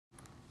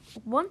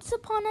Once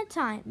upon a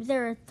time,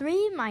 there were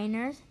 3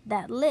 miners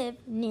that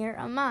lived near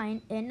a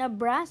mine in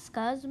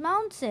Nebraska's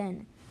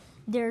mountain.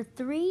 Their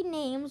 3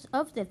 names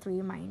of the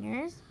 3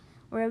 miners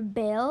were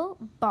Bill,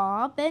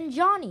 Bob, and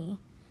Johnny.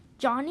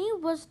 Johnny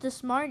was the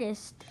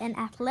smartest and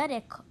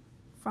athletic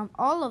from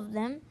all of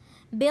them.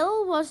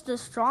 Bill was the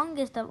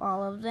strongest of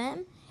all of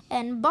them.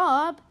 And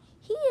Bob,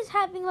 he is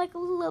having like a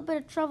little bit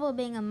of trouble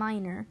being a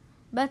miner.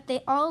 But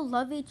they all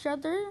love each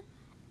other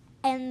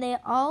and they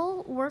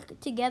all work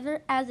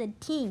together as a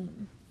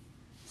team.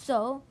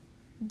 So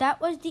that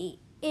was the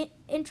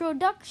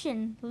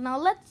introduction. Now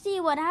let's see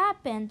what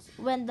happens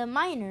when the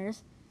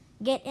miners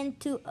get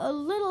into a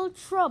little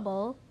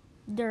trouble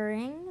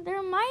during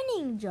their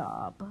mining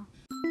job.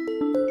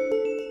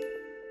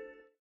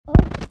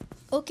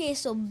 Okay,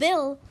 so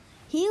Bill,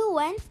 he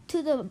went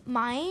to the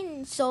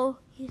mine. So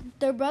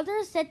their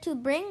brother said to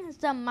bring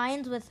some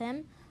mines with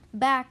him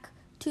back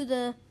to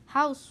the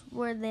house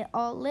where they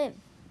all live.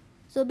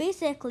 So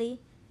basically,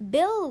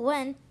 Bill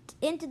went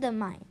into the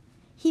mine.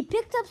 He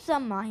picked up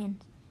some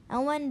mines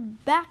and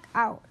went back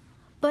out.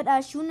 But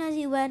as soon as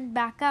he went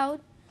back out,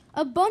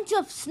 a bunch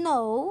of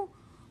snow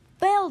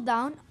fell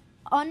down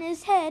on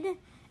his head,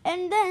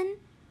 and then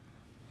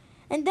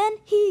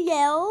he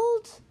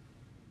yelled,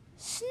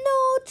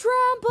 "Snow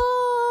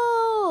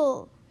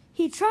trample!"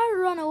 He tried to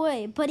run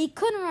away, but he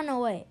couldn't run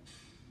away.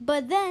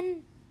 But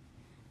then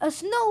a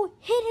snow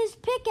hit his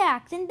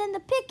pickaxe, and then the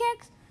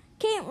pickaxe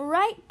came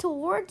right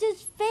towards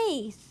his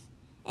face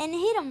and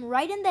hit him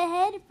right in the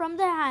head from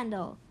the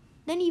handle.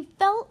 Then he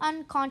fell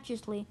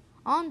unconsciously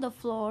on the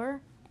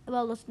floor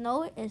while the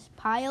snow is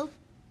piled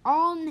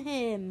on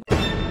him.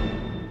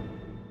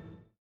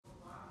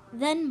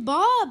 Then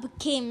Bob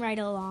came right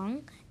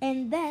along,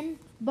 and then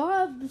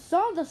Bob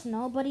saw the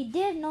snow, but he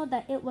didn't know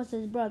that it was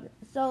his brother.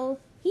 So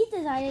he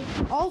decided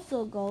to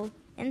also go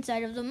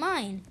inside of the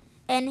mine.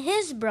 And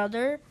his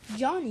brother,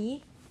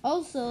 Johnny,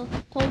 also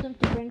told him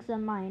to bring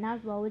some mine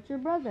as well with your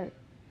brother.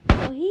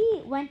 So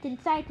he went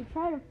inside to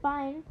try to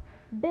find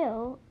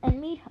Bill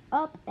and meet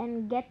up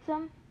and get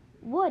some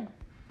wood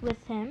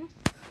with him.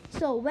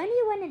 So when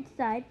he went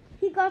inside,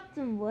 he got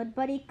some wood,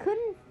 but he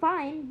couldn't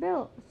find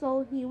Bill.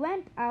 So he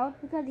went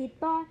out because he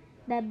thought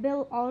that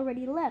Bill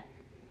already left.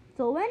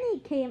 So when he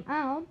came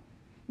out,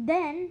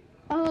 then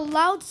a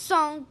loud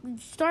song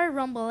started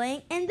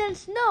rumbling, and then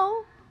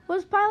snow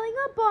was piling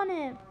up on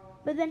him.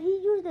 But then he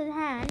used his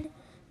hand,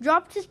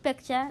 dropped his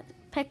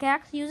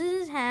pickaxe, uses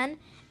his hand,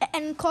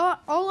 and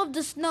caught all of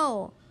the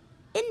snow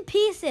in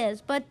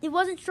pieces, but it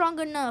wasn't strong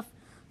enough.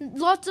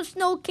 Lots of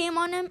snow came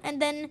on him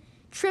and then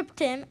tripped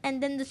him,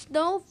 and then the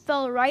snow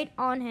fell right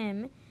on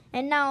him.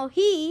 And now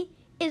he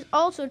is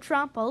also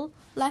trampled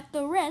like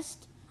the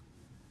rest,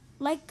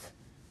 like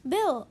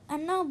Bill.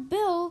 And now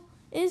Bill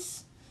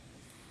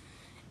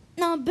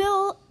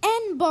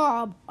and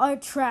Bob are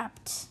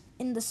trapped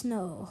in the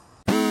snow.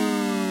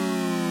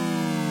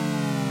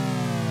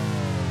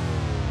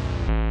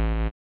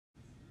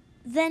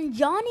 Then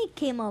Johnny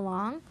came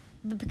along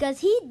because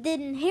he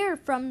didn't hear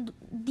from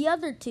the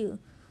other 2.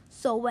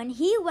 So when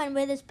he went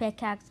with his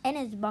pickaxe and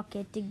his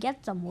bucket to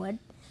get some wood,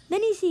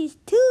 then he sees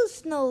 2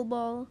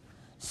 snowy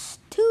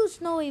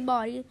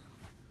bodies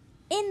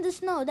in the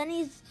snow. Then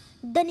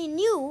he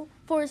knew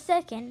for a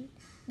second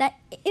that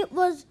it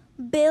was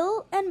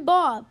Bill and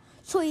Bob.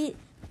 So he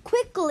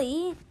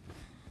quickly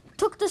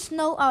took the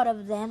snow out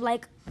of them,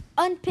 like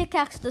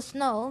unpickaxed the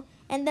snow,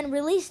 and then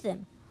released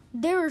them.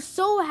 They were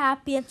so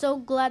happy and so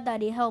glad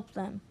that he helped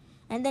them.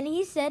 And then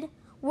he said,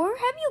 "Where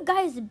have you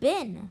guys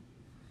been?"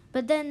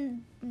 But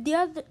then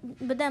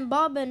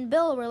Bob and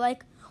Bill were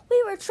like,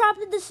 "We were trapped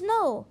in the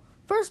snow.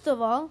 First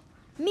of all,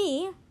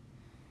 me,"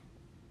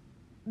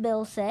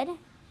 Bill said,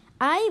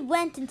 "I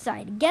went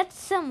inside, get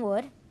some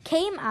wood,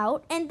 came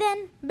out, and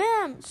then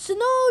bam,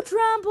 snow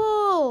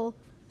trample.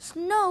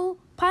 Snow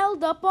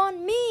piled up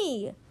on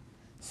me."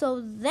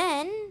 So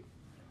then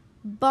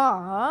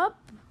Bob,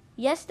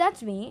 yes,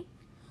 that's me.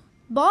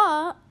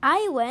 Bob,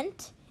 I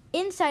went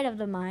inside of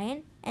the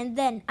mine, and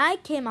then I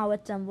came out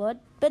with some wood,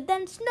 but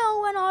then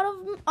snow went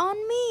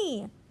on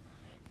me.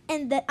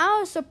 And then I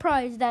was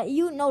surprised that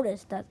you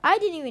noticed that. I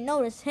didn't even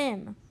notice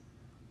him.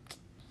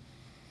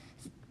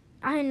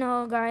 I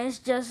know, guys,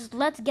 just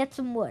let's get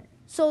some wood.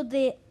 So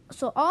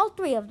all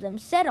 3 of them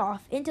set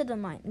off into the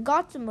mine,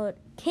 got some wood,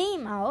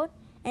 came out,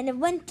 and then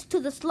went to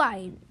the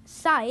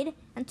side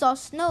and saw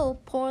snow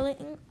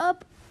pouring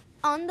up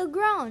on the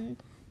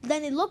ground.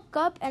 Then they looked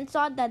up and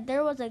saw that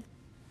there was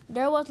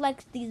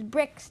like these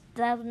bricks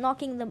that was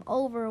knocking them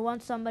over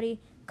once somebody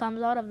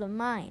comes out of the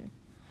mine.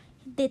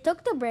 They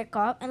took the brick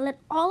off and let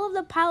all of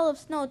the pile of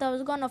snow that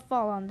was gonna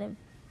fall on them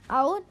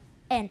out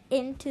and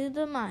into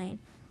the mine.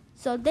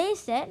 So they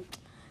said,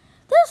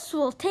 "This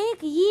will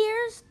take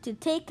years to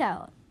take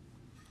out."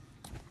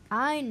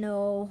 I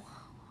know.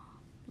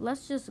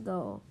 Let's just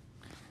go.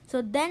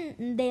 So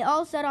then they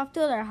all set off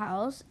to their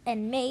house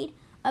and made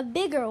a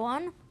bigger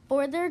one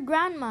for their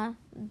grandma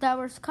that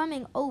was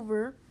coming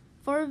over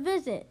for a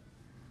visit.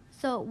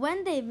 So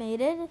when they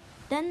made it,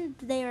 then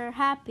they were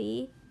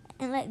happy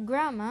and let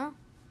grandma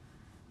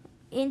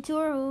into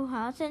her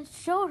house and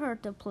showed her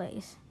the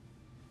place.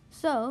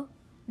 So,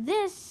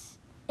 this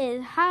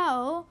is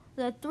how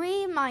the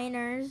three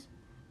miners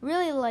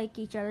really like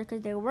each other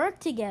because they work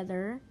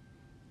together.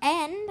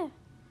 And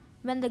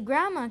when the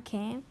grandma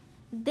came,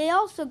 they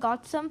also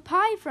got some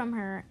pie from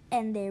her,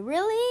 and they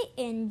really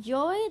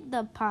enjoyed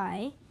the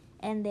pie,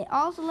 and they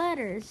also let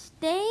her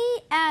stay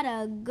at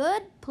a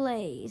good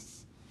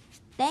place.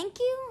 Thank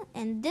you,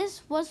 and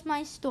this was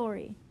my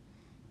story.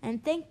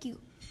 And thank you,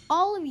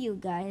 all of you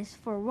guys,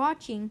 for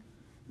watching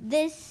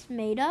this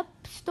made-up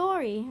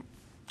story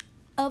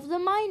of the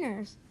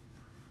miners.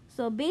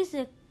 So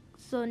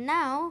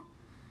now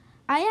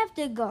I have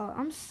to go.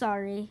 I'm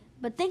sorry,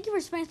 but thank you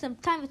for spending some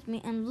time with me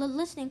and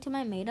listening to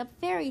my made-up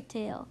fairy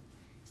tale.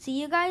 See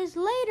you guys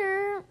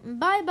later.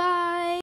 Bye-bye.